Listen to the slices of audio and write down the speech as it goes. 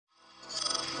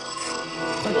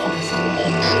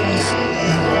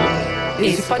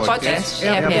Esse podcast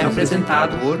é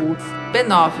apresentado por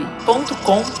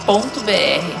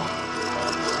b9.com.br.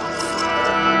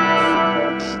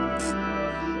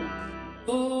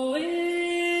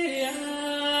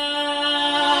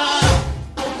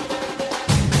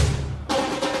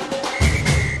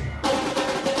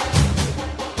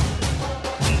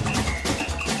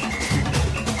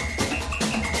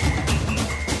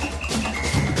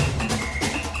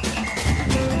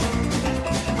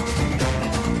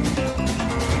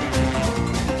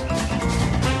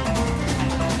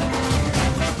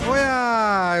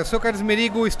 Eu sou o Carlos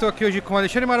Merigo, estou aqui hoje com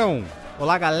Alexandre Marão.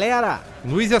 Olá, galera!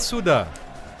 Luiz Assuda.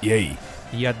 E aí?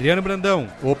 E Adriano Brandão.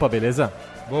 Opa, beleza?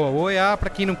 Boa, o OEA, pra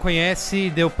quem não conhece,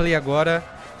 deu play agora,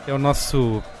 é o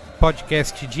nosso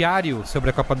podcast diário sobre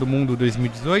a Copa do Mundo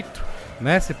 2018,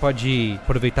 né? Você pode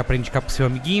aproveitar para indicar pro seu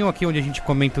amiguinho, aqui onde a gente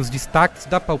comenta os destaques,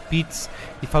 dá palpites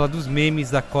e fala dos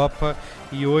memes da Copa.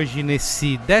 E hoje,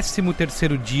 nesse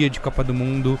 13º dia de Copa do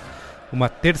Mundo, uma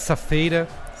terça-feira,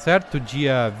 certo?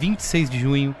 Dia 26 de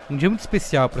junho, um dia muito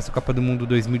especial para essa Copa do Mundo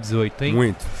 2018, hein?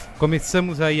 Muito.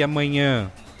 Começamos aí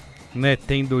amanhã, né,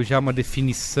 tendo já uma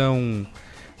definição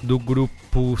do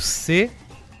grupo C,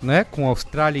 né, com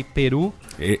Austrália e Peru.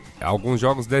 E alguns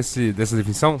jogos dessa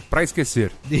definição pra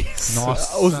esquecer. Isso.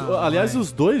 Nossa, aliás,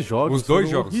 os dois jogos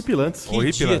horripilantes.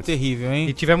 Que dia terrível, hein?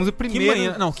 E tivemos o primeiro...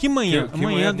 Que manhã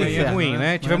ruim,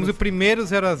 né? Tivemos o primeiro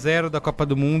 0x0 da Copa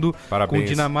do Mundo. Parabéns. Com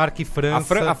Dinamarca e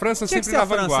França. A França sempre na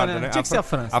vanguarda, né? Tinha que ser a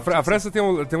França. A França tem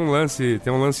um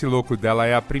lance louco dela.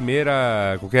 É a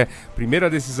primeira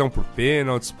decisão por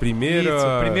pênaltis, primeiro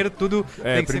tudo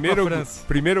tem que ser com a França.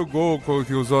 Primeiro gol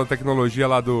que usou a tecnologia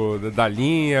lá da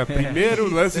linha,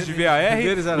 primeiro lance de VAR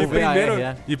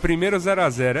e primeiro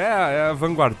 0x0. É a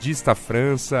vanguardista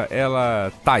França,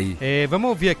 ela tá aí. Vamos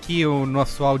ouvir aqui o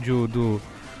nosso áudio do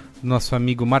nosso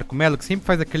amigo Marco Melo, que sempre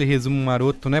faz aquele resumo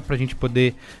maroto, né, pra gente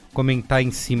poder comentar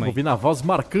em cima. Ouvindo a voz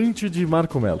marcante de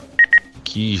Marco Melo.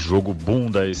 Que jogo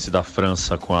bunda esse da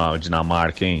França com a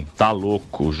Dinamarca, hein? Tá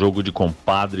louco, jogo de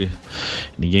compadre,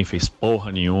 ninguém fez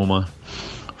porra nenhuma.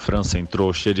 França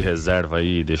entrou cheia de reserva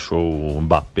aí, deixou o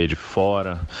Mbappé de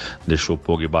fora, deixou o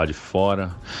Pogba de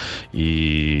fora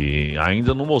e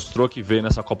ainda não mostrou que veio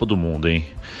nessa Copa do Mundo, hein?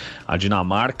 A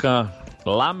Dinamarca,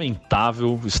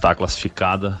 lamentável, está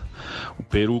classificada. O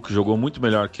Peru, que jogou muito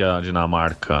melhor que a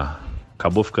Dinamarca,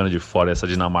 acabou ficando de fora. Essa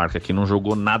Dinamarca que não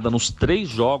jogou nada nos 3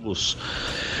 jogos,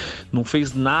 não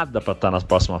fez nada para estar na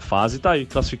próxima fase e tá aí,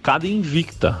 classificada e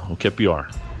invicta, o que é pior.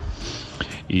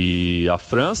 E a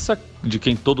França, de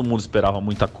quem todo mundo esperava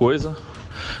muita coisa,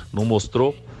 não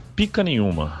mostrou pica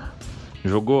nenhuma.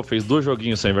 Fez 2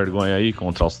 joguinhos sem vergonha aí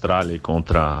contra a Austrália e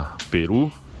contra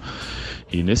Peru.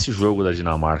 E nesse jogo da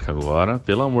Dinamarca agora,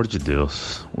 pelo amor de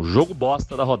Deus, o jogo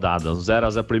bosta da rodada,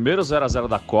 0x0, primeiro 0x0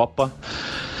 da Copa,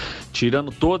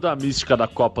 tirando toda a mística da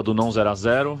Copa do não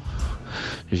 0x0,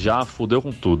 já fudeu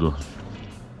com tudo.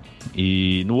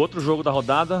 E no outro jogo da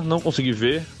rodada, não consegui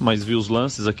ver, mas vi os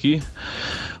lances aqui.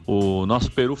 O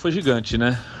nosso Peru foi gigante,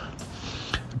 né?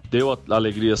 Deu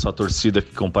alegria à sua torcida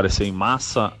que compareceu em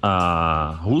massa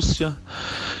à Rússia.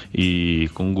 E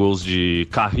com gols de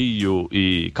Carrillo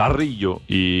e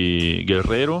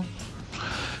Guerreiro.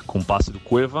 Com passe do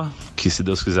Cueva, que se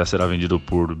Deus quiser será vendido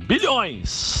por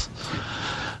bilhões.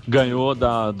 Ganhou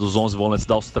dos 11 volantes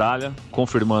da Austrália,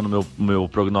 confirmando meu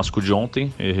prognóstico de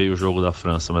ontem. Errei o jogo da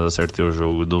França, mas acertei o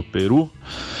jogo do Peru.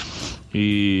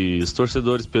 E os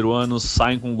torcedores peruanos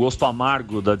saem com gosto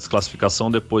amargo da desclassificação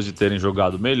depois de terem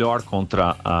jogado melhor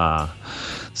contra a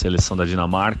seleção da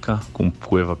Dinamarca, com o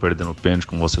Cueva perdendo o pênalti,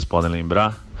 como vocês podem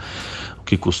lembrar, o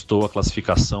que custou a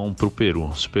classificação para o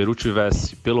Peru. Se o Peru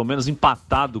tivesse pelo menos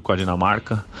empatado com a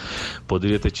Dinamarca,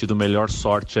 poderia ter tido melhor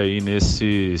sorte aí nessa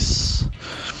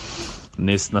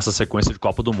sequência de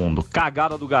Copa do Mundo.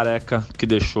 Cagada do Gareca, que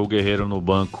deixou o Guerreiro no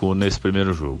banco nesse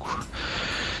primeiro jogo.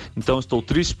 Então estou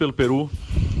triste pelo Peru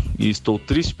e estou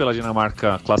triste pela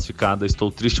Dinamarca classificada. Estou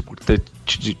triste por ter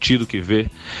tido que ver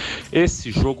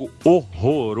esse jogo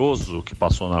horroroso que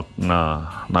passou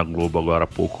na Globo agora há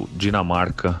pouco,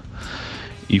 Dinamarca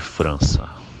e França.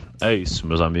 É isso,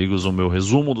 meus amigos, o meu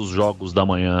resumo dos jogos da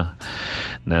manhã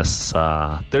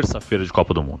nessa terça-feira de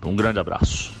Copa do Mundo. Um grande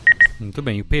abraço. Muito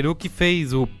bem, o Peru que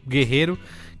fez o Guerreiro,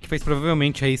 que fez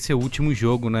provavelmente aí seu último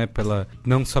jogo, né?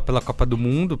 Não só pela Copa do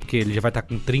Mundo, porque ele já vai estar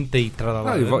com 30 e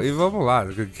tralala. E vamos lá,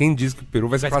 quem diz que o Peru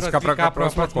vai se classificar para a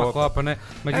próxima Copa, né?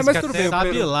 Mas tudo bem, sabe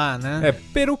Peru, lá, né?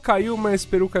 Peru caiu, mas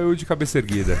Peru caiu de cabeça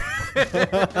erguida.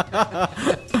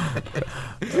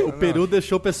 O Peru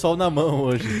deixou o pessoal na mão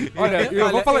hoje. Olha,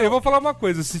 eu vou falar uma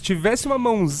coisa. Se tivesse uma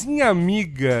mãozinha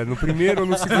amiga no primeiro ou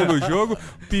no segundo jogo,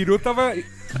 o Peru tava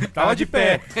de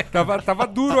pé. Tava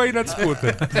duro aí na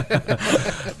disputa.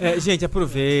 Gente,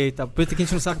 aproveita que a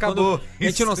gente não sabe Acabou. A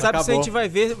gente não sabe se a gente vai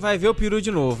ver o Peru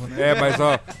de novo, né? Mas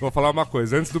vou falar uma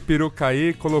coisa. Antes do Peru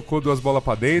cair, colocou 2 bolas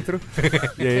pra dentro.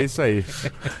 E é isso aí.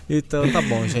 Então tá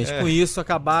bom, gente. Com isso,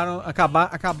 acabaram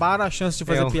a chance de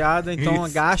fazer piada. Então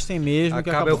gastem mesmo.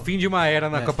 É o fim de uma era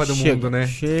na Copa do Mundo, né?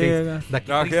 Chega.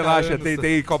 Relaxa,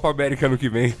 tem Copa América ano que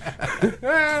vem.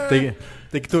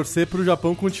 Tem que torcer pro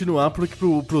Japão continuar,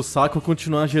 pro saco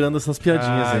continuar gerando essas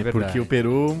piadinhas aí, porque o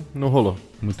Peru não rolou.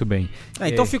 Muito bem.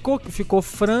 Então ficou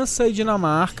França e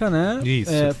Dinamarca, né?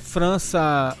 Isso.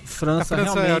 França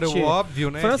realmente... era o óbvio,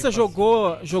 né? França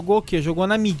jogou o quê? Jogou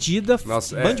na medida,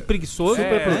 bando preguiçoso.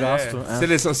 Super pro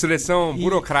gasto. Seleção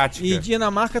burocrática. E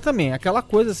Dinamarca também. Aquela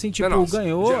coisa assim,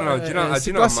 ganhou,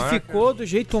 se classificou do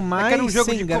jeito mais era um jogo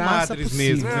sem de graça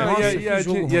possível.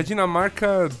 Mesmo. E a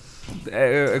Dinamarca...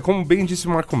 como bem disse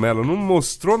o Marco Melo, não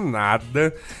mostrou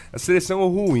nada, a seleção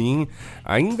ruim,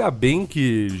 ainda bem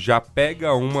que já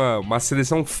pega uma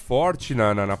seleção forte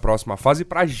na próxima fase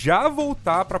pra já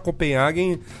voltar pra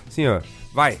Copenhagen, assim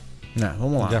vai.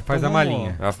 Vamos lá. Já faz a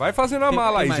malinha. Já vai fazendo a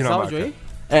mala aí, Dinamarca. Aí?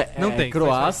 Não tem.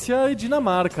 Croácia e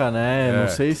Dinamarca, né? Não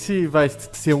sei se vai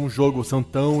ser um jogo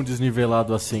tão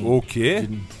desnivelado assim. O quê?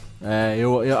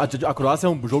 A Croácia é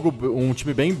um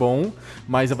time bem bom,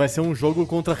 mas vai ser um jogo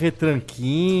contra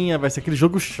retranquinha, vai ser aquele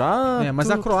jogo chato.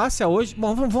 Mas a Croácia hoje...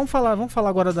 Bom, vamos falar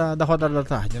agora da rodada da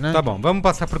tarde, né? Tá bom, vamos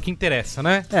passar pro que interessa,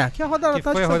 né? Aqui a rodada da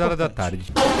tarde foi a rodada da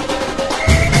tarde.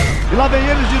 E lá vem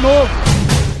eles de novo.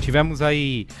 Tivemos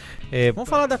aí... Vamos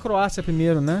falar da Croácia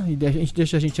primeiro, né? E a gente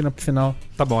deixa a Argentina pro final.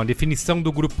 Tá bom, a definição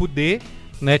do grupo D...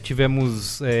 Né,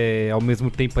 tivemos ao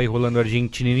mesmo tempo aí rolando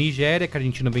Argentina e Nigéria, que a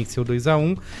Argentina venceu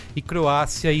 2-1, e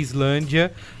Croácia e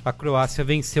Islândia. A Croácia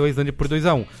venceu a Islândia por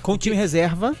 2-1. Com o time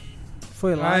reserva,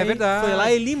 foi lá, foi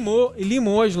lá e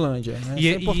limou a Islândia. Né? Isso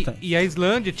é importante. E a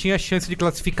Islândia tinha chance de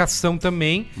classificação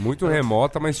também. Muito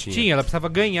remota, mas tinha. Ela precisava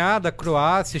ganhar da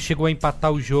Croácia, chegou a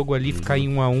empatar o jogo ali, ficar em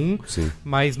 1-1,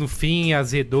 mas no fim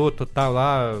azedou total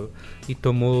lá e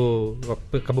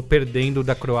acabou perdendo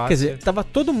da Croácia. Quer dizer, tava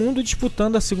todo mundo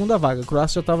disputando a segunda vaga. A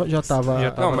Croácia já tava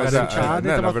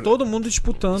garantiada e tava todo mundo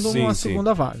disputando uma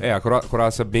segunda vaga. A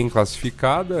Croácia bem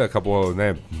classificada, acabou,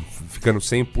 né, ficando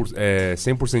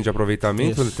 100% de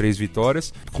aproveitamento, 3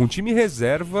 vitórias. Com time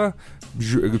reserva,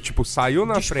 saiu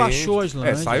na frente. Despachou a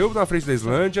Islândia. Saiu na frente da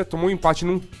Islândia, tomou um empate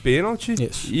num pênalti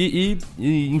e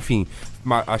enfim,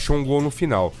 achou um gol no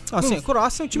final. Assim, a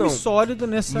Croácia é um time sólido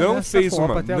nessa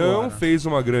Copa até agora. Não fez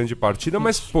uma grande partida,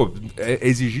 mas,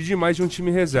 exigir demais de um time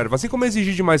reserva. Assim como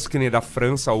exigir demais que nem da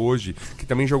França hoje, que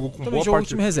também jogou com boa parte...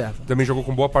 time reserva. Também jogou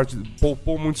com boa parte...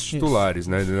 Poupou muitos titulares,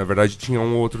 né? Na verdade, tinha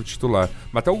um ou outro titular.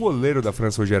 Mas até o goleiro da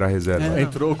França hoje era reserva.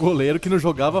 Entrou o goleiro que não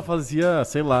jogava fazia,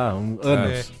 sei lá,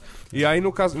 anos. E aí,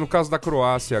 no caso da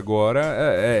Croácia agora,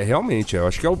 realmente, eu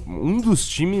acho que é um dos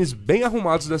times bem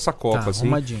arrumados dessa Copa.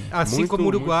 Assim como o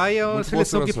Uruguai é uma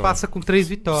seleção que passa com 3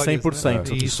 vitórias.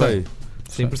 100%. Né? Isso aí.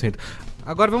 100%.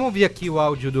 Agora vamos ouvir aqui o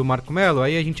áudio do Marco Melo,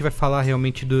 aí a gente vai falar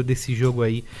realmente desse jogo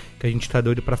aí que a gente tá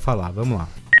doido pra falar. Vamos lá.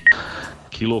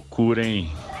 Que loucura, hein?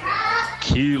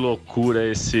 Que loucura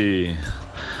esse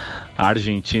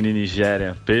Argentina e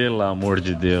Nigéria, pelo amor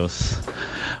de Deus.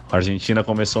 A Argentina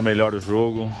começou melhor o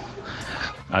jogo,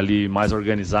 ali mais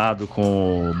organizado,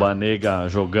 com o Banega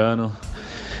jogando,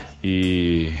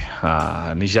 e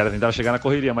a Nigéria tentava chegar na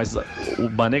correria, mas o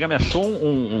Banega me achou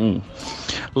um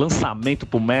lançamento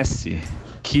pro Messi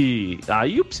que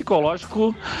aí o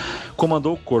psicológico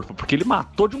comandou o corpo, porque ele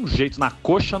matou de um jeito, na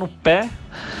coxa, no pé,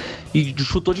 e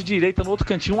chutou de direita no outro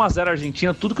cantinho. 1-0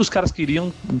 Argentina, tudo que os caras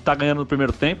queriam, tá ganhando no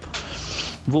primeiro tempo.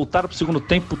 Voltaram pro segundo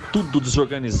tempo, tudo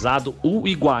desorganizado. O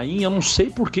Higuaín, eu não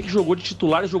sei por que jogou de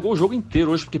titular e jogou o jogo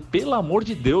inteiro hoje, porque, pelo amor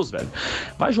de Deus, velho,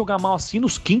 vai jogar mal assim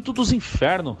nos quintos dos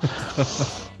infernos.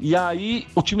 E aí,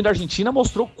 o time da Argentina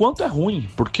mostrou quanto é ruim,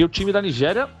 porque o time da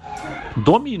Nigéria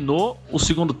dominou o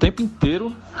segundo tempo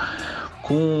inteiro,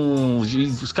 com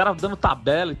os caras dando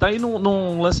tabela. E tá aí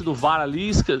num lance do VAR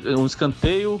ali, um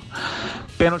escanteio,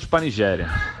 pênalti pra Nigéria.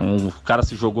 O cara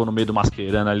se jogou no meio do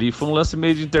Mascherano ali. Foi um lance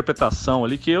meio de interpretação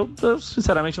ali que eu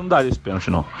sinceramente não daria esse pênalti,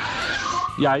 não.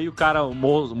 E aí o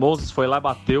Moses foi lá e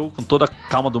bateu com toda a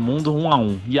calma do mundo,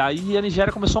 1-1. E aí a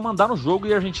Nigéria começou a mandar no jogo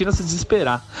e a Argentina se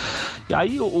desesperar. E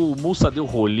aí o Musa deu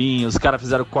rolinho, os caras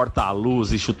fizeram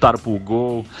corta-luz e chutaram pro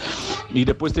gol. E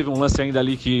depois teve um lance ainda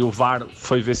ali que o VAR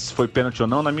foi ver se foi pênalti ou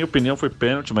não. Na minha opinião foi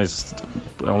pênalti, mas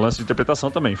é um lance de interpretação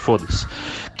também, foda-se.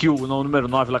 Que o número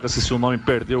 9 lá, que eu esqueci o nome,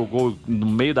 perdeu o gol no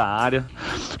meio da área.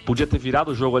 Podia ter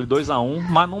virado o jogo ali 2-1,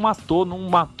 mas não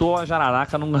matou a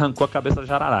Jararaca, não arrancou a cabeça da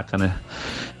Jararaca, né?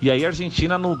 E aí a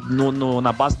Argentina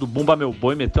na base do Bumba Meu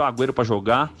Boi meteu o Agüero pra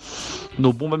jogar.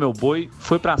 No Bumba Meu Boi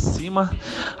foi pra cima.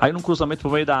 Aí num cruzamento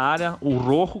pro meio da área, o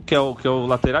Rojo, que é o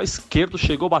lateral esquerdo,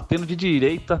 chegou batendo de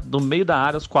direita no meio da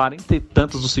área aos 40 e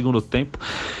tantos do segundo tempo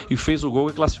e fez o gol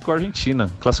e classificou a Argentina.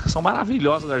 Classificação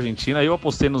maravilhosa da Argentina. Eu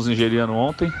apostei nos nigerianos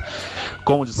ontem,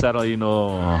 como disseram aí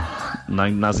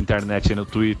nas internet e no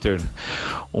Twitter,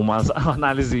 uma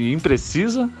análise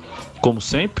imprecisa, como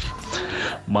sempre,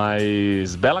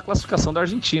 mas bela classificação da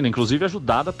Argentina, inclusive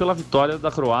ajudada pela vitória da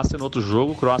Croácia no outro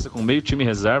jogo. Croácia com meio time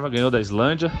reserva, ganhou da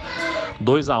Islândia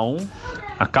 2-1.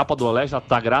 A capa do Olé já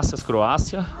tá graças à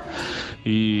Croácia.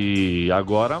 E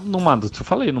agora, eu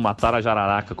falei, não mataram a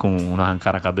Jararaca não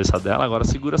arrancaram a cabeça dela. Agora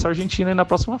segura essa Argentina aí na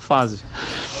próxima fase,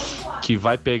 que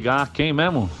vai pegar quem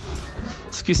mesmo?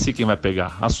 Esqueci quem vai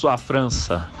pegar. A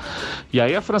França. E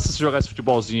aí a França, se jogar esse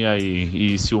futebolzinho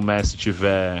aí e se o Messi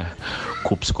tiver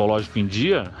com o psicológico em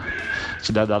dia,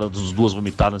 se der dado as 2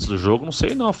 vomitadas antes do jogo, não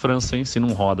sei não a França, hein, se não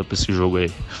roda pra esse jogo aí.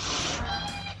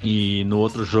 E no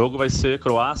outro jogo vai ser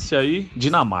Croácia e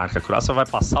Dinamarca. A Croácia vai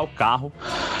passar o carro.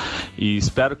 E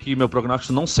espero que meu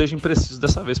prognóstico não seja impreciso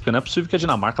dessa vez, porque não é possível que a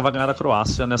Dinamarca vai ganhar da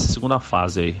Croácia nessa segunda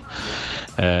fase aí.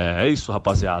 É isso,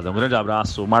 rapaziada. Um grande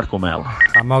abraço, Marco Melo.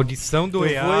 A maldição do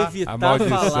EA. Eu vou evitar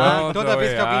falar. Toda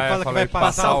vez que alguém fala que vai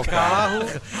passar o carro.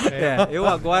 Eu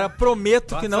agora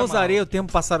prometo que não usarei o termo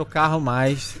passar o carro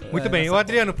mais. Muito bem. Ô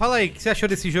Adriano, fala aí, o que você achou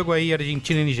desse jogo aí,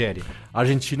 Argentina e Nigéria? A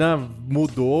Argentina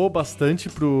mudou bastante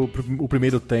pro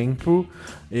primeiro tempo.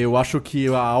 Eu acho que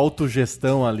a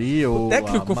autogestão ali, o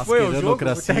técnico foi o jogo? O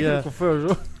técnico foi o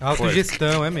jogo? A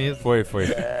autogestão, é mesmo. Foi.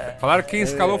 Falaram que quem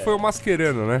escalou foi o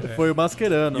Mascherano, né? Foi o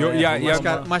Mascherano.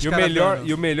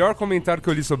 E o melhor comentário que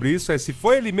eu li sobre isso é: se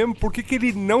foi ele mesmo, por que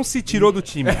ele não se tirou do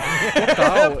time?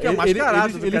 Total.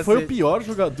 Ele foi o pior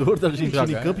jogador da Argentina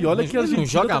em campo. E olha que a Argentina não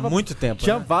joga há muito tempo.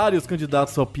 Tinha vários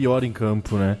candidatos ao pior em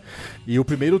campo, né? E o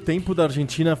primeiro tempo da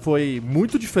Argentina foi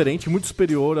muito diferente, muito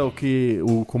superior ao que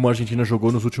como a Argentina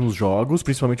jogou nos últimos jogos,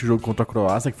 principalmente o jogo contra a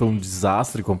Croácia, que foi um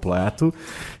desastre completo.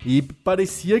 E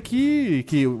parecia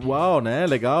que uau, né?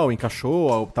 Legal,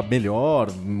 encaixou, tá melhor,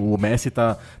 o Messi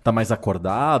tá mais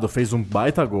acordado, fez um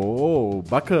baita gol,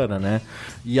 bacana, né?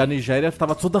 E a Nigéria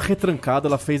tava toda retrancada,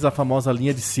 ela fez a famosa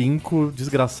linha de 5,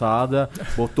 desgraçada,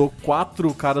 botou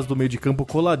 4 caras do meio de campo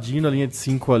coladinho na linha de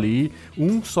 5 ali,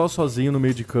 um só sozinho no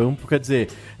meio de campo. Quer dizer,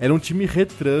 era um time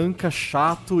retranca,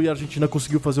 chato, e a Argentina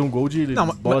conseguiu fazer um gol de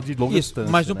bola de longa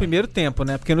distância. Mas no primeiro tempo,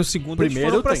 né? Porque no segundo eles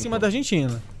foram pra cima da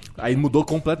Argentina. Aí mudou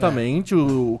completamente,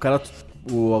 o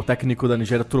técnico da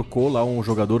Nigéria trocou lá um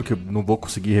jogador que eu não vou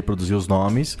conseguir reproduzir os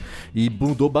nomes, e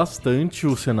mudou bastante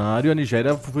o cenário. A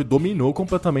Nigéria dominou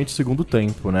completamente o segundo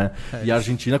tempo, né? E a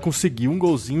Argentina conseguiu um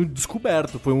golzinho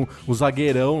descoberto. Foi um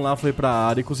zagueirão lá, foi pra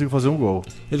área e conseguiu fazer um gol.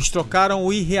 Eles trocaram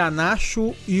o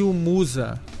Iheanacho e o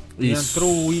Musa.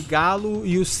 Entrou o Igalo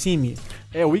e o Simi.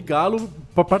 O Igalo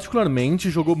particularmente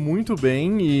jogou muito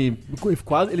bem e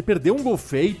quase ele perdeu um gol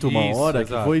feito uma hora,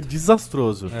 exato, que foi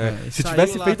desastroso. Se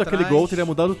tivesse feito aquele gol, teria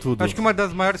mudado tudo. Acho que uma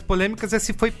das maiores polêmicas é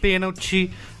se foi pênalti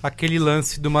aquele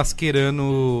lance do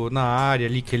Mascherano na área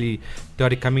ali, que ele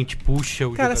teoricamente puxa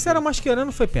o jogador. Se era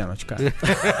Mascherano, foi pênalti, cara.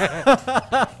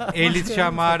 Eles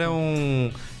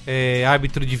chamaram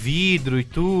árbitro de vidro e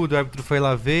tudo, o árbitro foi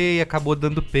lá ver e acabou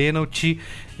dando pênalti.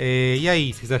 E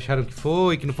aí, vocês acharam que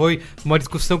foi, que não foi? Uma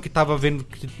discussão que tava vendo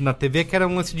na TV, que era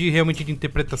um lance realmente de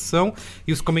interpretação,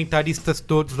 e os comentaristas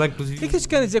todos lá, inclusive... O que vocês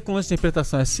querem dizer com lance de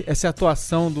interpretação? Essa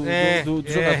atuação do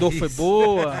jogador foi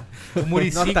boa? O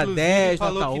Muricy, nota 10,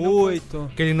 nota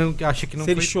 8? Que ele não acha que não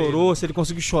foi. Se ele chorou, se ele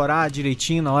conseguiu chorar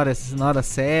direitinho na hora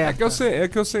certa. É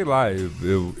que eu sei lá,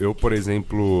 eu, por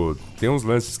exemplo, tem uns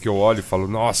lances que eu olho e falo,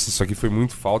 nossa, isso aqui foi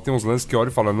muito falta, tem uns lances que eu olho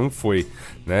e falo, não foi,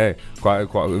 né?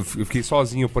 Eu fiquei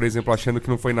sozinho, por exemplo, achando que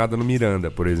não foi nada no Miranda,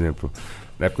 por exemplo.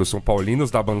 Né? Porque os São Paulinos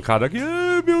da bancada aqui,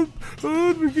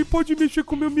 ninguém pode mexer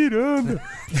com o meu Miranda,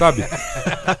 sabe?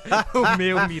 O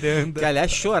meu Miranda. Que,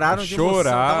 aliás, choraram de emoção.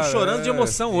 Estavam chorando de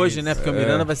emoção hoje, né? Porque o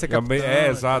Miranda vai ser capitão.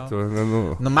 Exato.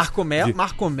 No Marco Melo.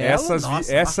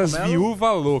 Essas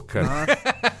viúvas loucas.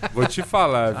 Vou te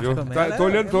falar, viu?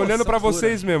 Tô olhando pra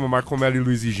vocês mesmo, Marco Melo e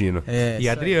Luiz e Gino. E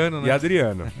Adriano, né? E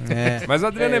Adriano. Mas o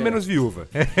Adriano é menos viúva.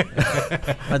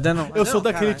 Eu sou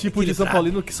daquele tipo de São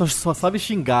Paulino que só sabe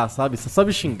xingar, sabe? Só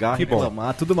sabe xingar,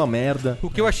 reclamar, tudo uma merda. O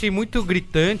que eu achei muito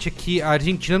gritante é que a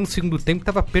Argentina no segundo tempo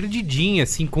tava perdidinha,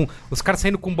 assim, com os caras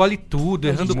saindo com bola e tudo,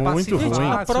 errando passe. Muito ruim.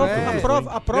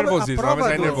 A prova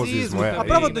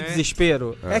do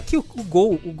desespero é que o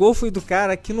gol foi do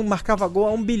cara que não marcava gol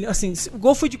há 1 bilhão. Assim, o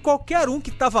gol foi de qualquer um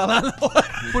que tava lá na hora.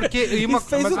 Porque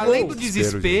mas além do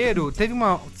desespero, teve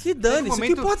uma... Que dane, o que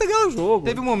importa é ganhar o jogo.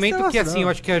 Teve um momento que, assim, eu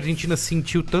acho que a Argentina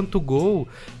sentiu tanto gol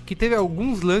que teve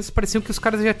alguns lances que pareciam que os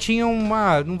caras já tinham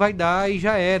não vai dar e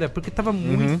já era. Porque tava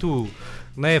muito...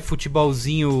 Né,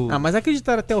 futebolzinho... mas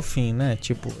acreditaram até o fim, né?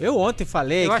 Tipo, eu ontem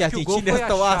falei que a Argentina ia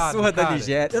tomar a surra da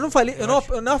Nigéria. Eu não falei, eu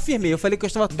não afirmei, eu falei que eu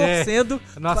estava torcendo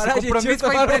para a Argentina com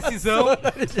a imprecisão.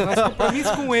 Nosso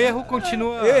compromisso com o erro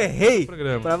continua... Eu errei.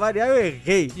 Pra variar, eu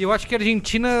errei. E eu acho que a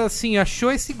Argentina, assim, achou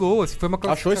esse gol. Assim, foi uma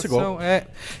classificação. Achou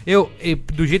esse gol.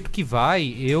 Do jeito que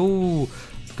vai,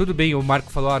 tudo bem, o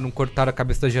Marco falou, não cortaram a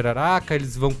cabeça da Jararaca,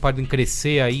 eles podem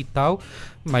crescer aí e tal,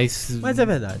 mas é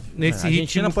verdade. Nesse a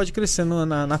Argentina pode crescer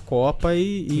na Copa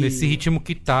e... Nesse ritmo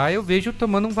que tá, eu vejo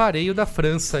tomando um vareio da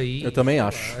França aí. Eu também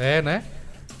acho. Né?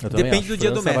 Depende do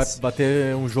dia do Messi. Vai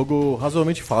bater um jogo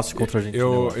razoavelmente fácil contra a Argentina.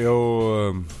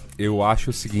 Eu acho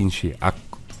o seguinte,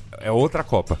 é outra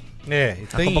Copa.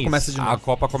 A Copa começa de novo. A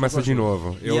Copa começa de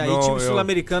novo. Time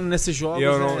sul-americano nesses jogos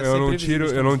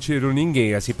eu não tiro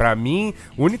ninguém. Assim, pra mim,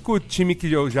 o único time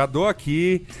que eu já dou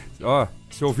aqui...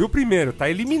 Você ouviu primeiro, tá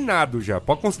eliminado já.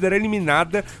 Pode considerar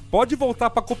eliminada. Pode voltar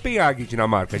pra Copenhague,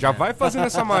 Dinamarca. Já vai fazendo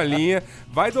essa malinha,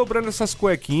 vai dobrando essas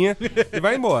cuequinhas e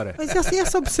vai embora. Mas assim,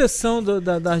 essa obsessão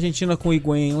da Argentina com o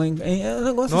Higuaín é um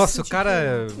negócio. Nossa, assim, o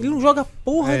cara... Ele não joga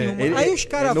porra nenhuma. Aí os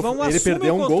caras vão, ele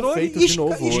perdeu um gol feito de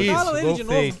novo. Escalam ele de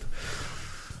novo.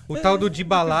 O tal do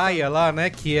Dybalaia lá, né?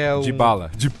 Que é o... Dybala.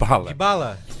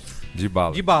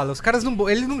 Os caras não...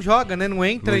 Ele não joga, né? Não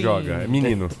entra Não joga, é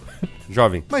menino.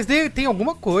 Jovem. Mas tem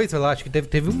alguma coisa lá, acho que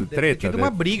teve uma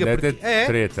briga.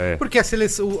 Treta. Porque a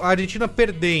Argentina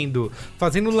perdendo,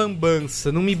 fazendo lambança,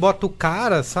 não me bota o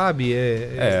cara, sabe?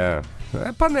 É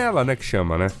panela, né, que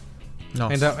chama, né?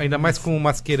 Ainda mais com o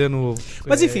Mascherano.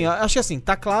 Mas enfim, acho que assim,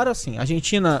 tá claro assim, a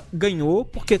Argentina ganhou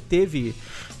porque teve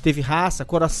raça,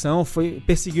 coração,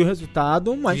 perseguiu o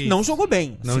resultado, mas não jogou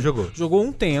bem. Não jogou. Jogou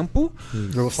um tempo.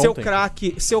 Seu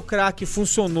craque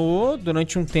funcionou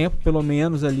durante um tempo, pelo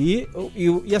menos, ali.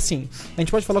 E assim, a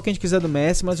gente pode falar o que a gente quiser do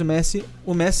Messi, mas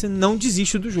o Messi não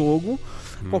desiste do jogo.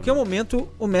 Qualquer momento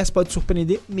o Messi pode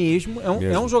surpreender mesmo.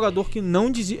 É um jogador que não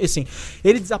desiste. Assim,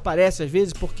 ele desaparece às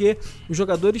vezes porque os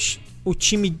jogadores, o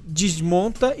time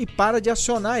desmonta e para de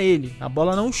acionar ele. A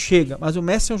bola não chega. Mas o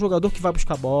Messi é um jogador que vai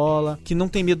buscar a bola, que não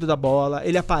tem medo da bola.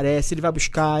 Ele aparece, ele vai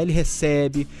buscar, ele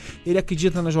recebe, ele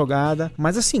acredita na jogada.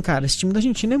 Mas assim, cara, esse time da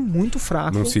Argentina é muito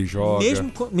fraco. Não se joga.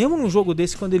 Mesmo num jogo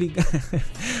desse, quando ele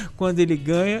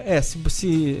ganha,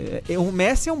 o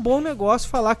Messi é um bom negócio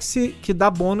falar que dá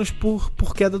bônus por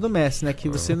queda do Messi, né? Que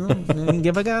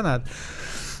ninguém vai ganhar nada.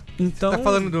 Então... Você tá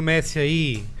falando do Messi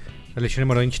aí, Alexandre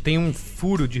Mourão, a gente tem um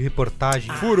furo de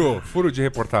reportagem. Furo de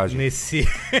reportagem. Nesse...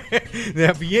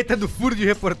 a vinheta do furo de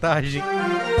reportagem.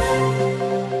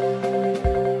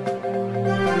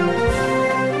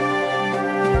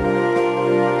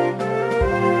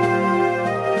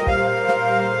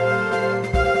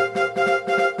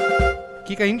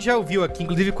 Que a gente já ouviu aqui,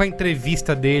 inclusive com a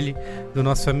entrevista dele, do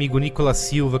nosso amigo Nicolas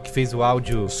Silva, que fez o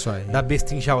áudio da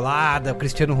besta enjaulada, o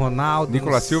Cristiano Ronaldo.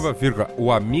 Nicolas Silva,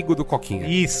 o amigo do Coquinha.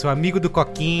 Isso, amigo do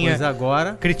Coquinha. Pois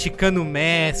agora. Criticando o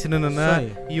Messi,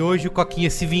 e hoje o Coquinha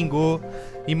se vingou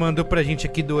e mandou pra gente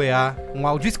aqui do EA um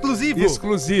áudio exclusivo.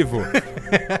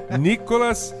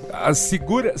 Nicolas,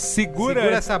 segura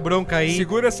essa bronca aí.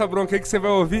 Segura essa bronca aí que você vai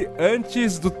ouvir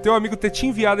antes do teu amigo ter te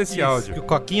enviado esse áudio. Que o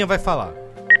Coquinha vai falar.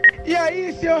 E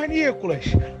aí, senhor Nicolas?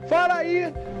 Fala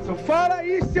aí,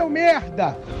 seu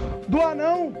merda! Do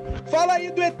anão, fala aí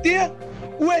do ET.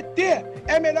 O ET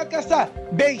é melhor que essa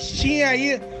bestinha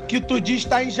aí que tu diz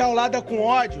tá enjaulada com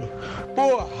ódio.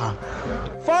 Porra!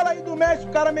 Fala aí do Messi, o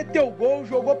cara meteu gol,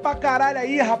 jogou pra caralho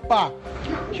aí, rapá.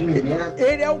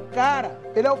 Ele é o cara,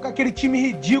 aquele time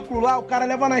ridículo lá, o cara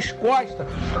leva nas costas.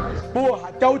 Porra,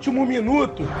 até o último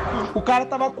minuto, o cara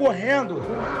tava correndo.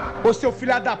 Ô, seu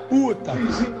filho da puta.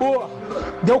 Porra,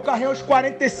 deu o carrinho aos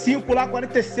 45 lá,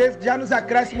 46, já nos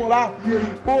acréscimos lá.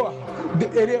 Porra,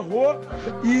 ele errou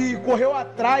e correu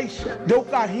atrás, deu o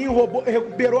carrinho,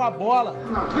 recuperou a bola.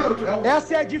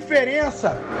 Essa é a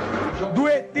diferença do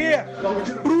ET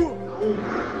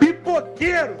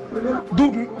pipoqueiro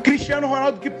do Cristiano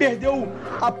Ronaldo que perdeu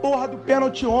a porra do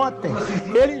pênalti ontem.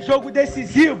 Ele em jogo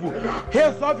decisivo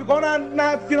resolve igual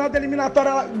na final da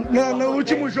eliminatória, no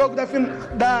último jogo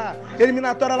da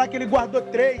eliminatória lá que ele guardou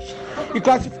 3 e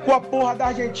classificou a porra da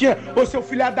Argentina. Ô seu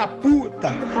filho da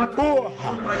puta,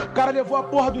 porra, o cara levou a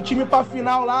porra do time pra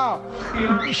final lá, ó.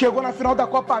 Chegou na final da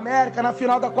Copa América, na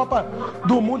final da Copa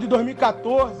do Mundo em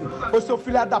 2014. Ô seu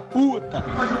filho da puta,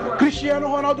 Cristiano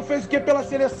Ronaldo fez o que pela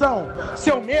seleção?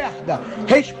 Seu merda,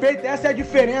 respeita, essa é a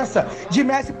diferença de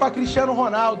Messi pra Cristiano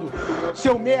Ronaldo.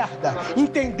 Seu merda,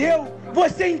 entendeu?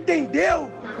 Você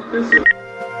entendeu?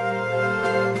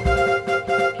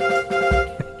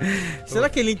 Será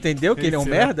que ele entendeu que ele é um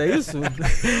merda, é isso?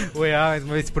 O EA, mais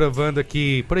uma vez, provando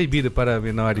aqui, proibido para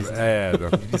menores.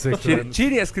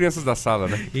 Tirem as crianças da sala,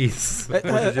 né? Isso.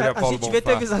 A gente devia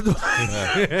ter avisado.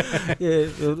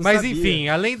 Mas sabia. enfim,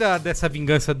 além dessa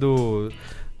vingança do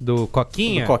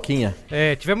Coquinha,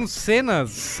 tivemos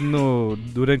cenas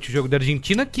durante o jogo da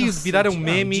Argentina que viraram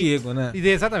meme. Diego, né?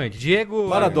 Exatamente. Diego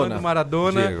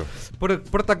Maradona Diego.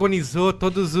 Protagonizou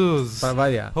todos os... Pra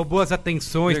variar. Roubou as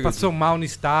atenções, Diego. passou mal no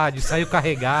estádio, saiu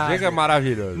carregado. Diego é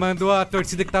maravilhoso. Mandou a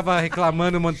torcida que tava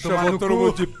reclamando, mandou tomar Chamou no todo cu.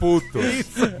 mundo de puto.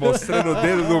 Mostrando o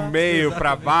dedo no meio,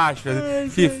 pra baixo.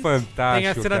 Que fantástico. Tem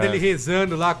a cena cara. dele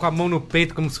rezando lá com a mão no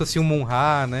peito, como se fosse um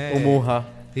Munhá, né? Um Munhá.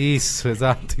 Isso,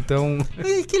 exato. Então...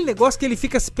 E aquele negócio que ele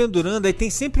fica se pendurando, aí tem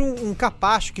sempre um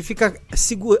capacho que fica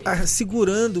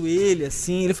segurando ele,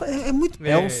 assim. Ele fala, é muito...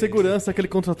 É um segurança que ele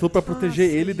contratou pra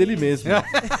proteger ele dele mesmo.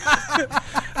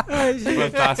 Ai, gente.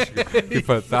 Fantástico. Que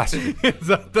fantástico.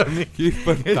 Exatamente. Que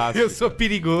fantástico. Eu sou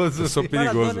perigoso. Eu sou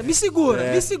perigoso. Maradona, me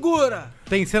segura, me segura.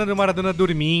 Tem cena do Maradona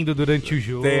dormindo durante o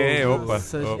jogo. Tem, opa.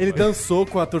 Ele dançou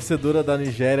com a torcedora da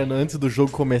Nigéria antes do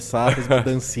jogo começar, fez uma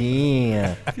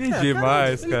dancinha. Que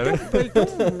demais, cara.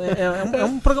 É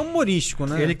um programa humorístico,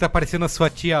 né? Ele que tá parecendo a sua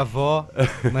tia-avó,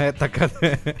 né? Tá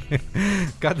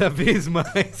cada vez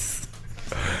mais...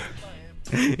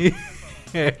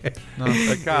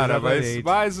 Nossa, Cara, exatamente.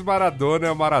 mas o Maradona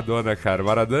é o Maradona, cara. O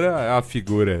Maradona é uma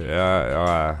figura.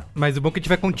 Mas o bom é que a gente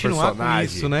vai continuar com personagem.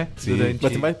 isso, né? Sim.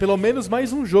 Mas tem pelo menos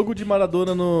mais um jogo de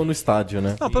Maradona no estádio,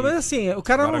 né? Não, pelo menos assim, o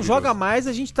cara não Maravilhoso. joga mais,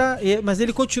 a gente tá. Mas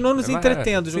ele continua nos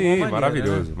entretendo de alguma Sim, maneira.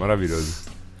 maravilhoso, Né? maravilhoso.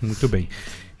 Muito bem.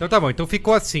 Então tá bom, então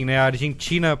ficou assim, né? A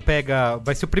Argentina pega...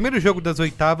 Vai ser o primeiro jogo das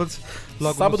oitavas.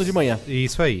 Logo Sábado de manhã.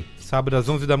 Isso aí. Sábado às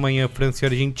 11 da manhã, França e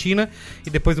Argentina. E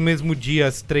depois no mesmo dia,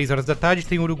 às 3 horas da tarde,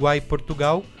 tem Uruguai e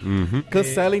Portugal.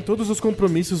 Cancelem todos os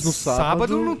compromissos no sábado.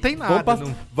 Sábado não tem nada.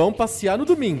 Vão passear no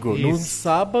domingo. No Isso.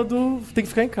 sábado tem que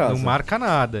ficar em casa. Não marca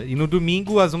nada. E no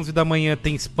domingo, às 11 da manhã,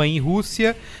 tem Espanha e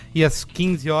Rússia. E às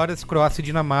 15 horas, Croácia e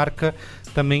Dinamarca.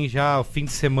 Também já o fim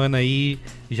de semana aí,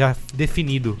 já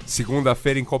definido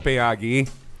Segunda-feira em Copenhague, hein?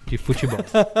 de futebol.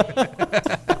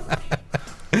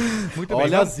 Muito Olha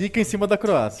bem. a zica em cima da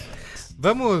Croácia.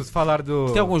 Vamos falar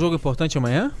do... Tem algum jogo importante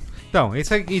amanhã? Então,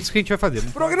 isso que a gente vai fazer.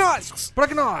 Prognósticos!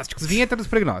 Prognósticos. Vinheta dos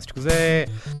prognósticos.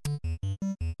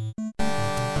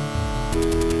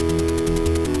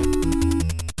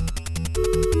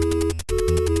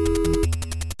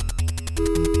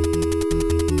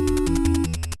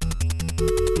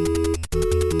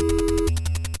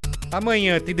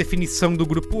 Amanhã tem definição do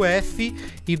grupo F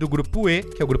e do grupo E,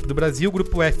 que é o grupo do Brasil. O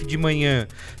grupo F de manhã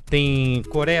tem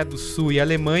Coreia do Sul e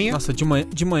Alemanha. Nossa, de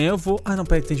manhã eu vou. Ah, não,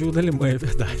 peraí, tem jogo da Alemanha, é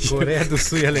verdade. Coreia do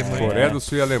Sul e Alemanha. Coreia do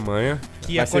Sul e Alemanha.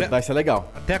 Que a Vai ser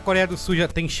legal. Até a Coreia do Sul já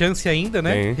tem chance ainda,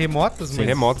 né? Tem. Remotas, Sim, mas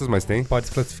remotas, mas tem. pode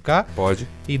se classificar. Pode.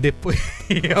 E depois,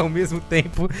 e ao mesmo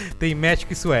tempo, tem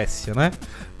México e Suécia, né?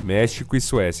 México e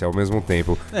Suécia ao mesmo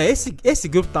tempo. Esse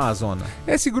grupo tá na zona.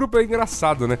 Esse grupo é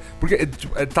engraçado, né? Porque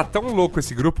tá tão louco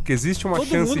esse grupo que existe uma Todo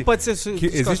chance... mundo pode ser que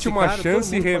existe uma desclassificado, chance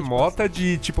todo mundo pode remota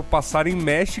de, tipo, passar em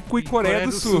México e Coreia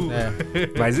do Sul. É.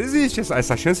 Mas existe,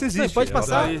 essa chance existe. Não, pode Ela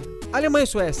passar tá aí. Alemanha e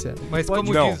Suécia. Mas pode,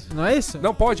 como Não. diz... Não é isso?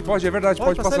 Não, pode, é verdade.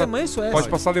 Pode passar passar Alemanha e Suécia. Pode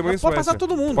passar Alemanha e Suécia. Pode passar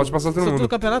todo mundo. Pode passar todo Se mundo. todo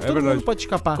campeonato, É todo verdade. mundo pode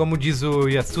escapar. Como diz o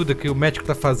Yasuda, que o México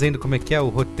tá fazendo, como é que é, o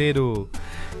roteiro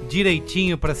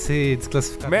direitinho pra ser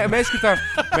desclassificado. México tá...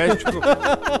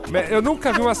 Eu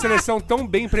nunca vi uma seleção tão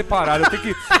bem preparada.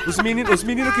 Os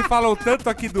meninos que falam tanto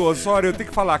aqui do Osório, eu tenho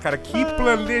que falar, cara, que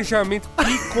planejamento,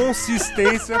 que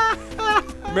consistência.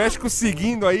 México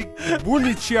seguindo aí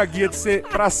bonitinho a guia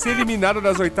pra ser eliminado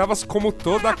das oitavas como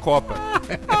toda a Copa.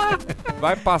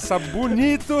 Vai passar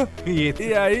bonito. E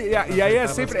aí é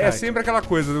sempre aquela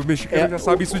coisa, o mexicano já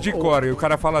sabe isso de cor. E o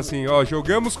cara fala assim, ó,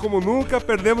 jogamos como nunca,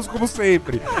 perdemos como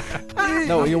sempre.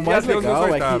 Não, e o mais adeus nas legal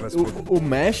é oitavas, que o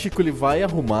México ele vai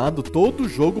arrumado todo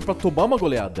jogo pra tomar uma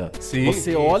goleada. Sim.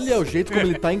 Você olha o jeito como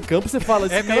ele tá em campo, você fala,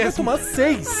 esse cara vai mesmo. tomar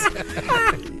 6.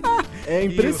 É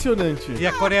impressionante. E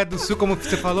a Coreia do Sul, como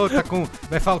você falou,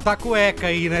 vai faltar cueca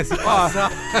aí, né? Se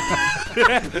passar.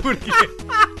 Por quê?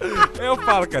 Eu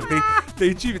falo, cara,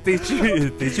 tem time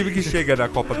que chega na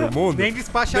Copa do Mundo. Nem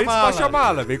despacha Vem mala. despacha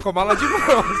mala, vem com mala de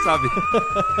mão, sabe?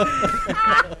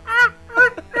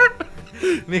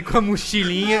 Vem com a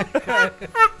mochilinha.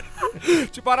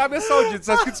 Tipo, Arábia Saudita,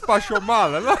 você acha que despachou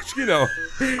mala? Não, acho que não.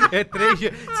 É 3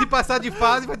 dias. Se passar de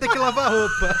fase, vai ter que lavar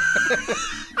roupa.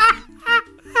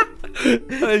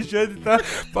 Alexandre tá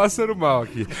passando mal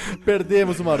aqui.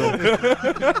 Perdemos o Maroto.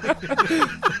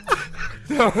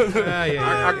 Ai, ai,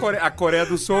 ai. A Coreia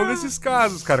do Sul é um desses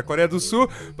casos, cara. A Coreia do Sul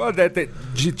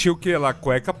tinha o que lá?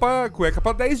 Cueca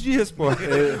pra 10 dias, pô.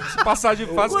 Se passar de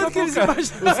fase,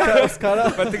 Os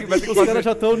caras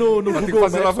já estão no vai ter que Google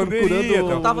fazer Maps lavanderia,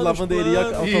 procurando então.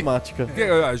 lavanderia automática.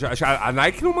 A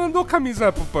Nike não mandou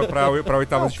camisa pra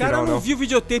oitavas O de cara final, não não. viu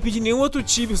videotape de nenhum outro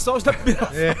time, só os da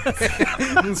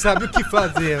Não sabe o que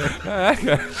fazer, né?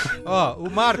 Cara. Ó,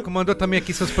 o Marco mandou também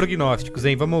aqui seus prognósticos,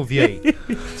 hein? Vamos ouvir aí.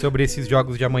 Sobre esses jogos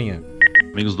de amanhã.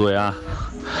 Amigos do EA,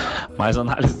 mais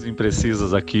análises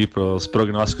imprecisas aqui para os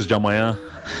prognósticos de amanhã.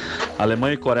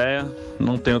 Alemanha e Coreia,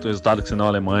 não tem outro resultado que senão a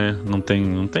Alemanha. Não tem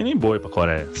nem boi para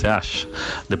Coreia, você acha?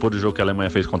 Depois do jogo que a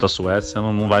Alemanha fez contra a Suécia,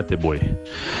 não vai ter boi.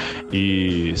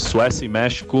 E Suécia e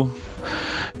México,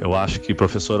 eu acho que o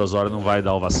professor Osório não vai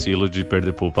dar o vacilo de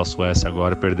perder para a Suécia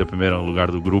agora e perder o primeiro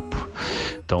lugar do grupo.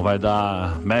 Então vai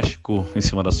dar México em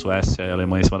cima da Suécia e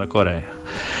Alemanha em cima da Coreia.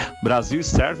 Brasil e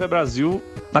Sérvia, Brasil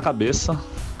na cabeça,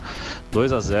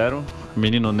 2-0.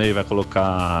 Menino Ney vai colocar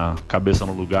a cabeça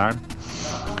no lugar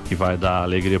e vai dar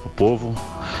alegria pro povo.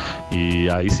 E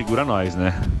aí segura nós,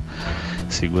 né?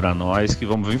 Segura nós que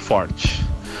vamos vir forte.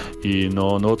 E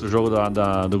no outro jogo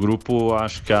do grupo,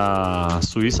 acho que a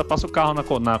Suíça passa o carro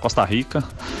na Costa Rica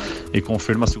e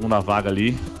confirma a segunda vaga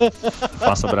ali.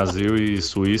 Passa Brasil e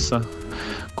Suíça,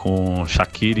 com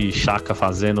Shaqiri e Chaka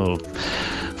fazendo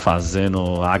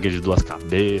águia de duas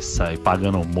cabeças e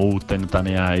pagando multa e não tá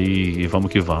nem aí, e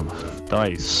vamos que vamos. Então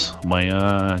é isso.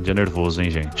 Amanhã dia nervoso,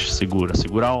 hein, gente? Segura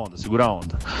a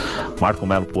onda. Marco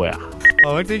Melo Poé.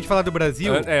 Ó, antes da gente falar do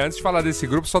Brasil... Antes de falar desse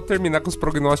grupo, só terminar com os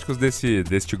prognósticos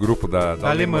deste grupo da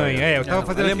Alemanha. Eu tava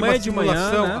fazendo aqui uma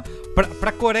simulação. Manhã, né?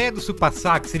 Pra Coreia do Sul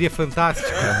passar, que seria fantástico.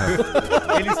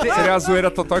 Seria a zoeira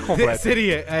total e completa.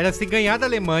 Seria. Era se ganhar da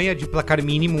Alemanha de placar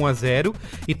mínimo 1-0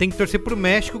 e tem que torcer pro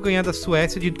México ganhar da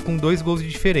Suécia com 2 gols de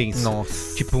diferença.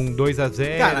 Nossa. Tipo um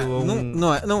 2-0 Cara, ou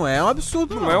não é um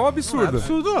absurdo, Não é um absurdo.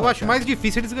 Eu acho mais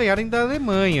difícil eles ganharem da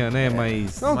Alemanha, né?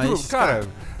 Mas... Não, Mas, cara...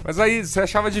 Mas aí você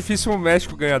achava difícil o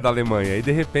México ganhar da Alemanha. E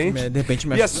de repente o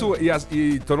México...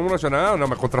 E todo mundo achou, não,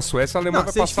 mas contra a Suécia a Alemanha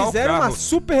vai passar o carro. Vocês fizeram uma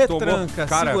super retranca,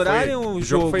 seguraram o jogo. O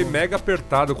jogo foi mega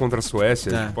apertado contra a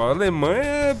Suécia. É. Tipo, a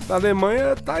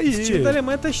Alemanha tá aí. Esse time da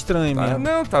Alemanha tá estranho mesmo.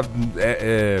 Não, tá...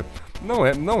 Não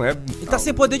é. Ele tá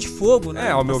sem poder de fogo,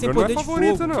 né? Ao meu ver, não é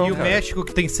favorito, não. E o México,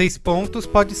 que tem 6 pontos,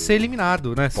 pode ser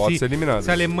eliminado, né? Pode ser eliminado. Se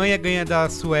a Alemanha ganha da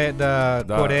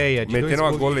Coreia de metendo 2 uma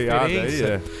gols goleada de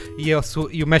aí,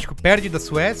 e o México perde da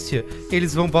Suécia,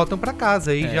 eles voltam pra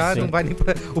casa. Aí já sim. não vai nem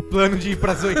pra... O plano de ir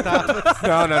pras oitavas.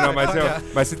 Não,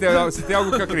 mas se tem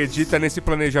algo que acredita nesse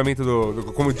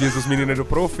planejamento como diz os meninos do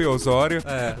Prof. Osório,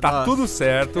 tá tudo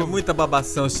certo. É muita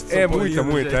babação. É muita.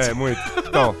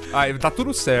 Então, tá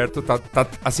tudo certo,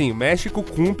 assim, o México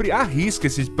cumpre, arrisca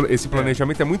esse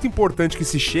planejamento. É muito importante que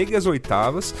se chegue às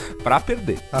oitavas pra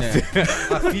perder.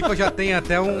 A FIFA já tem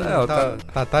até um...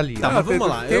 Tá ali. Tá, mas vamos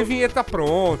lá. Tem vinheta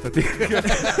pronta, tem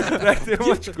um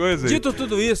monte de coisa aí. Dito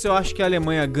tudo isso, eu acho que a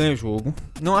Alemanha ganha o jogo.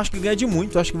 Não acho que ganha de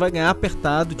muito, eu acho que vai ganhar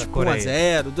apertado, tipo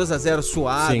Coreia. 1-0, 2-0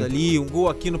 suado ali, um gol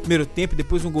aqui no primeiro tempo,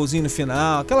 depois um golzinho no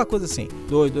final, aquela coisa assim,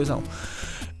 2-1.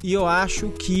 E eu acho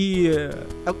que...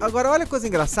 Agora, olha a coisa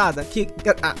engraçada, que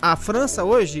a França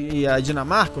hoje e a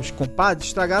Dinamarca, os compadres,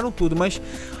 estragaram tudo, mas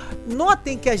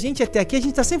notem que a gente até aqui, a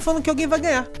gente tá sempre falando que alguém vai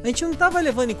ganhar. A gente não tava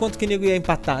levando em conta que o nego ia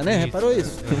empatar, né? Reparou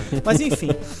isso? Mas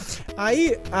enfim,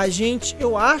 aí a gente,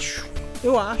 eu acho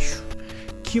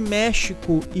que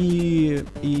México e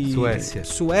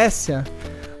Suécia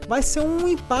vai ser um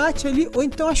empate ali, ou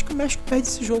então acho que o México perde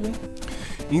esse jogo, hein?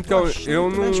 Então, É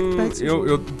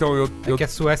que a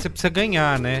Suécia precisa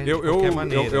ganhar, né? De qualquer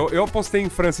maneira. Eu apostei em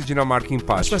França e Dinamarca em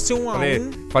empate. Acho que vai ser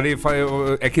 1-1. Falei,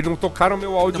 é que não tocaram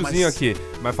meu áudiozinho aqui.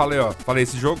 Mas falei,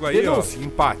 esse jogo aí,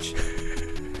 empate.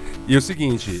 E o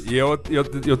seguinte,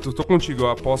 eu tô contigo, eu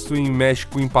aposto em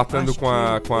México empatando com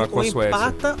a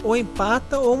Suécia. Ou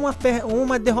empata ou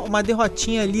uma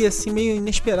derrotinha ali, assim, meio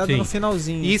inesperada no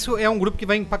finalzinho. E isso é um grupo que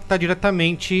vai impactar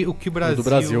diretamente o que o Brasil... do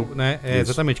Brasil. Né?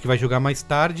 Exatamente, que vai jogar mais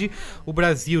tarde. O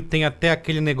Brasil tem até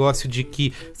aquele negócio de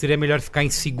que seria melhor ficar em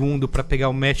segundo pra pegar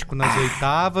o México nas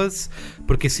oitavas,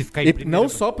 porque se ficar em primeiro... Não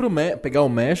só pra pegar o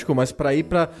México, mas pra ir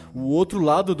pra o outro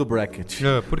lado do bracket.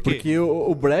 Por quê? Porque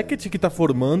o bracket que tá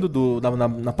formando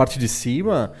na parte de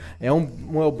cima é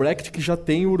o bracket que já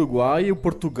tem o Uruguai, o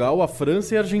Portugal, a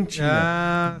França e a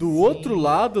Argentina. Do outro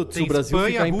lado, se o Brasil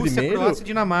Espanha, ficar em Rússia, primeiro... Croácia e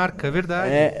Dinamarca, é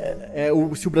verdade.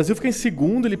 Se o Brasil ficar em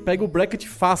segundo, ele pega o bracket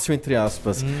fácil, entre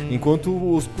aspas. Enquanto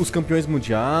os campeões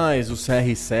mundiais, o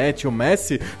CR7, o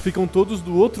Messi, ficam todos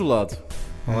do outro lado.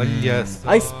 Olha só.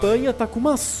 A Espanha tá com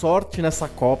uma sorte nessa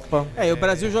Copa. E o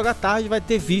Brasil joga tarde, vai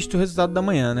ter visto o resultado da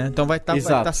manhã, né? Então vai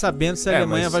estar sabendo se a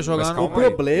Alemanha vai jogar o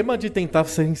problema de tentar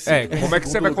ser em como é que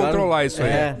você vai controlar isso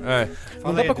aí?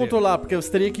 Não dá pra controlar, porque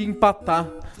você teria que empatar.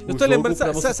 Eu tô lembrando,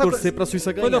 pra você torcer pra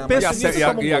Suíça ganhar. Quando eu penso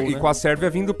e com a Sérvia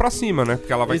vindo pra cima, né?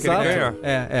 Porque ela vai querer ganhar.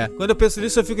 Quando eu penso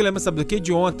nisso, eu fico lembrando, sabe do que?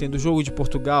 De ontem, do jogo de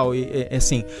Portugal. E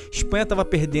assim, Espanha tava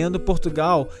perdendo,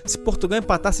 Portugal. Se Portugal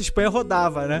empatasse, Espanha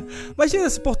rodava, né? Imagina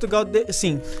se Portugal,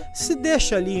 assim, se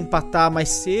deixa ali empatar mais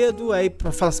cedo, aí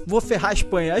fala assim, vou ferrar a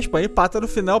Espanha. A Espanha empata no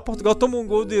final, Portugal toma um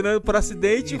gol do Irã por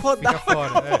acidente e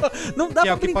rodava. Não dá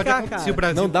pra brincar,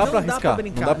 cara. Não dá pra arriscar.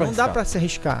 Não dá pra se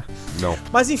arriscar. Não.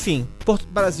 Mas enfim, o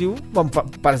Brasil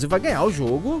vai ganhar o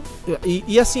jogo.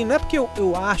 E assim, não é porque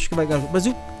eu acho que vai ganhar o jogo. O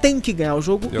Brasil tem que ganhar o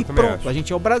jogo e pronto. Acho. A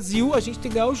gente é o Brasil, a gente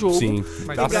tem que ganhar o jogo. Sim,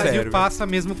 mas o Brasil passa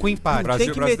mesmo com empate.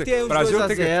 Tem que meter uns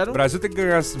 2-0. O Brasil tem que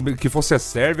ganhar, que fosse a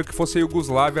Sérvia, que fosse a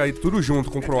Iugoslávia, aí tudo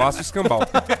junto, com Croácia e Escambau.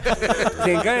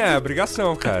 Tem que ganhar, é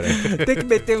obrigação, cara. Tem que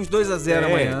meter uns 2-0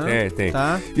 amanhã. Tem.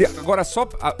 Tá? E agora,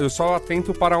 eu só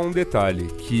atento para um detalhe,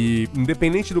 que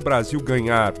independente do Brasil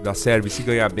ganhar da Sérvia, se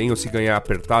ganhar bem ou se ganhar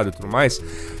apertado e tudo mais,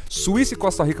 Suíça e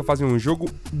Costa Rica fazem um jogo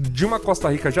de uma Costa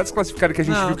Rica já desclassificada que a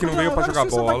gente viu que não veio pra jogar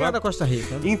bola. Vai da Costa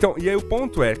Rica. Então, e aí o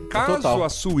ponto é, caso a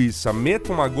Suíça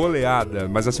meta uma goleada,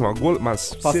 mas assim, uma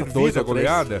servida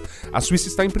goleada, a Suíça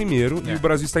está em primeiro e o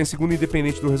Brasil está em segundo,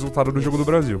 independente do resultado do jogo do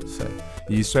Brasil.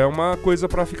 E isso é uma coisa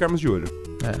pra ficarmos de olho.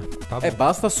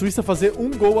 Basta a Suíça fazer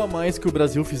um gol a mais que o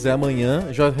Brasil fizer amanhã,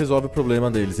 já resolve o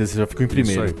problema deles. Eles já ficam em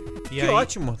primeiro. E que aí?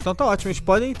 Ótimo. Então tá ótimo. Eles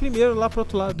podem ir primeiro lá pro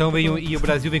outro lado. Então e o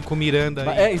Brasil vem com o Miranda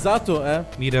aí. Exato.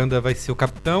 Miranda vai ser o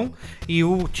capitão. E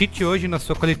o Tite hoje, na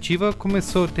sua coletiva,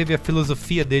 teve a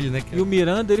filosofia dele, né? E o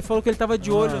Miranda, ele falou que ele tava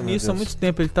de olho nisso há muito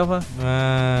tempo. Ele tava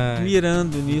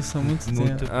mirando nisso há muito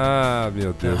tempo.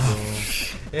 Meu Deus.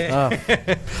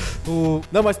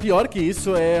 Não, mas pior que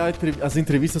isso é as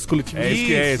entrevistas coletivas.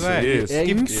 É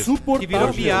insuportável. Que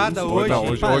virou piada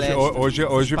hoje.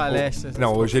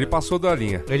 Hoje ele passou da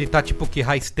linha. Ele tá tipo que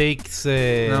high stakes.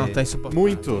 Não, tá insuportável.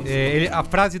 Muito. A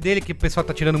frase dele que o pessoal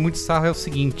tá tirando muito sarro é o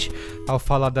seguinte: ao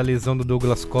falar da lesão do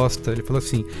Douglas Costa, ele falou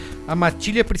assim: a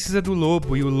matilha precisa do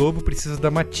lobo e o lobo precisa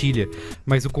da matilha,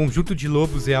 mas o conjunto de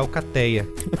lobos é a alcateia.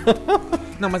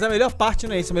 Não, mas a melhor parte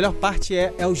não é isso. A melhor parte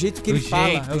é o jeito que ele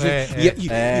fala.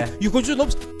 E o conjunto de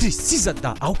lobos precisa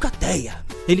da alcateia.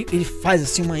 Ele faz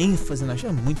assim uma ênfase na...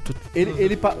 É muito...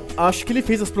 Acho que ele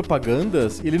fez as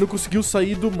propagandas e ele não conseguiu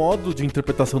sair do modo de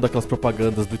interpretação daquelas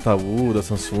propagandas do Itaú, da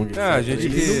Samsung.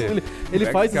 Ele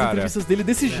faz as entrevistas dele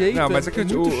desse jeito. Não, mas é que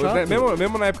muito chato.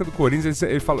 Mesmo na época do Corinthians,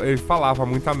 ele falava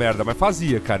muita merda, mas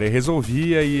fazia, cara. Ele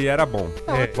resolvia e era bom.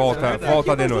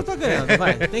 Volta, Adenor. Tá ganhando,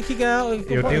 vai. Tem que ganhar.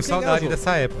 Eu tenho saudade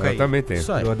dessa época aí. Eu também tenho.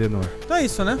 Isso aí. Do Adenor. Então é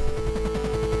isso, né?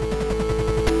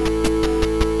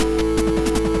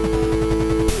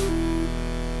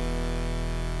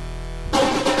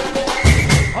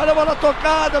 Olha a bola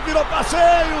tocada, virou passeio!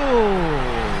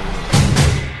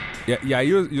 E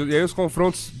aí os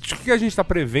confrontos... O que a gente tá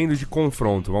prevendo de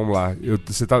confronto? Vamos lá.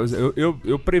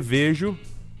 Eu prevejo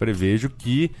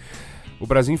que o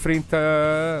Brasil enfrenta...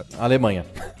 A Alemanha.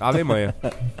 A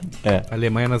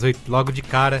Alemanha nas 8, logo de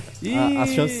cara.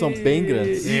 As chances são bem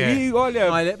grandes.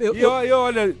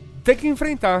 Olha, tem que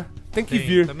enfrentar. Tem que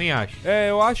vir. Também acho.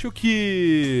 Eu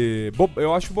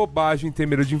acho bobagem ter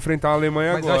medo de enfrentar a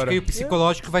Alemanha agora. Mas eu acho que o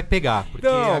psicológico vai pegar, porque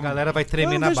a galera vai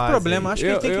tremer na base. Não vejo problema, acho que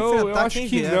ele tem que enfrentar eu acho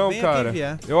que não,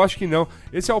 cara. Eu acho que não.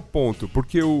 Esse é o ponto,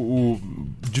 porque o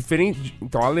diferente...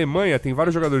 Então, a Alemanha tem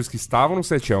vários jogadores que estavam no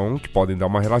 7-1, que podem dar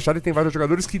uma relaxada, e tem vários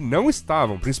jogadores que não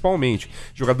estavam, principalmente.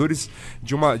 Jogadores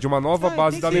de uma nova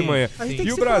base da Alemanha.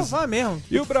 E o Brasil...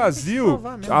 E o Brasil...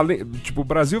 O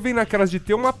Brasil vem naquelas de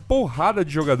ter uma porrada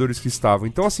de jogadores que estavam.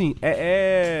 Então, assim,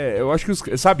 eu acho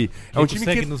que sabe, é um time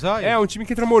que um time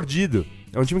que entra mordido.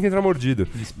 É um time que entra mordido.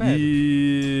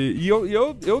 E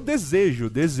eu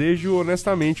desejo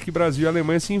honestamente que Brasil e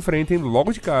Alemanha se enfrentem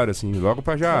logo de cara, assim, logo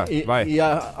pra já. E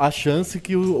a chance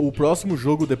que o próximo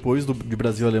jogo depois de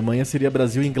Brasil e Alemanha seria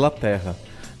Brasil e Inglaterra.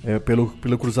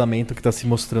 Pelo cruzamento que tá se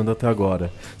mostrando até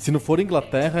agora. Se não for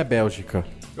Inglaterra, é Bélgica.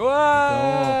 Então,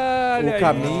 o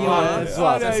caminho é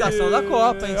zoado. Sensação da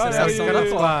Copa, hein? Sensação da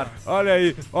Copa. Olha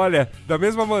aí, da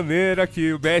mesma maneira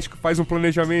que o México faz um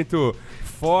planejamento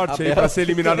forte aí pra ser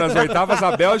eliminado nas oitavas,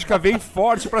 a Bélgica vem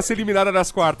forte pra ser eliminada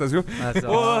nas quartas, viu?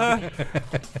 Porra!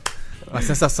 A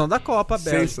sensação da Copa,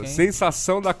 Bélgica,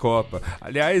 sensação da Copa.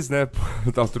 Aliás, né?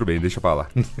 Tá, tudo bem, deixa pra lá.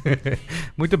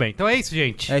 Muito bem, então é isso,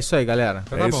 gente. É isso aí, galera.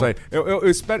 Então isso aí. Eu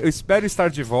espero estar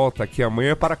de volta aqui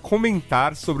amanhã para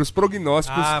comentar sobre os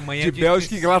prognósticos de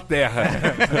Bélgica e Inglaterra.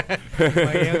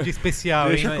 Amanhã é um dia especial,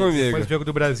 Deixa hein? comigo. Depois do Jogo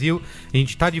do Brasil, a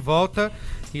gente tá de volta.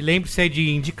 E lembre-se aí de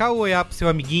indicar o Oiá pro seu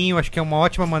amiguinho. Acho que é uma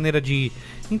ótima maneira de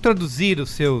introduzir os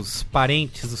seus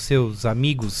parentes, os seus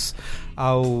amigos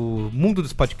ao mundo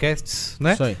dos podcasts,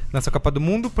 né? Isso aí. Nessa Copa do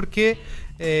Mundo, porque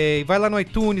vai lá no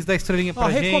iTunes, dá estrelinha pra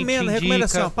gente. Recomenda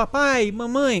assim, ó, papai,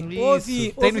 mamãe,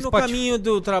 ouve no caminho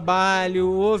do trabalho,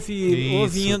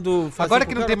 ouvindo. Agora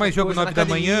que não tem mais jogo 9 da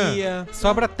manhã,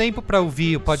 sobra tempo pra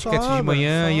ouvir o podcast de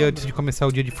manhã e antes de começar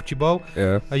o dia de futebol.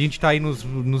 A gente tá aí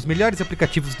nos melhores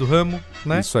aplicativos do ramo,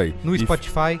 né? Isso aí. No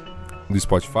Spotify. No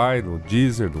Spotify, no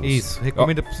Deezer. Isso,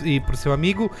 recomenda ir pro seu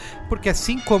amigo, porque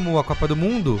assim como a Copa do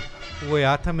Mundo, o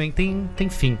EA também tem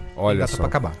fim. Olha tem data pra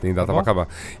acabar. Tem data pra acabar.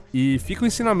 E fica um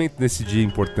ensinamento nesse dia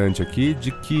importante aqui, de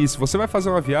que se você vai fazer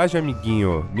uma viagem,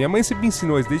 amiguinho, minha mãe sempre me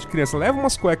ensinou isso desde criança, leva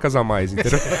umas cuecas a mais,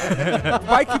 entendeu?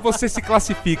 Vai que você se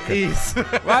classifica. Isso.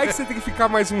 Vai que você tem que ficar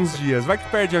mais uns dias, vai que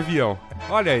perde avião.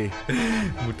 Olha aí.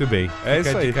 Muito bem. É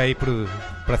isso aí. Fica aí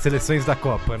para seleções da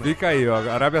Copa, né? Fica aí, ó.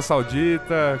 Arábia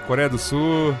Saudita, Coreia do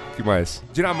Sul, que mais?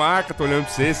 Dinamarca, tô olhando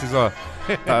pra vocês, ó.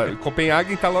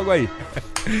 Copenhague tá logo aí.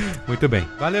 Muito bem.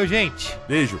 Valeu, gente.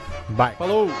 Beijo. Bye.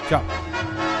 Falou. Tchau.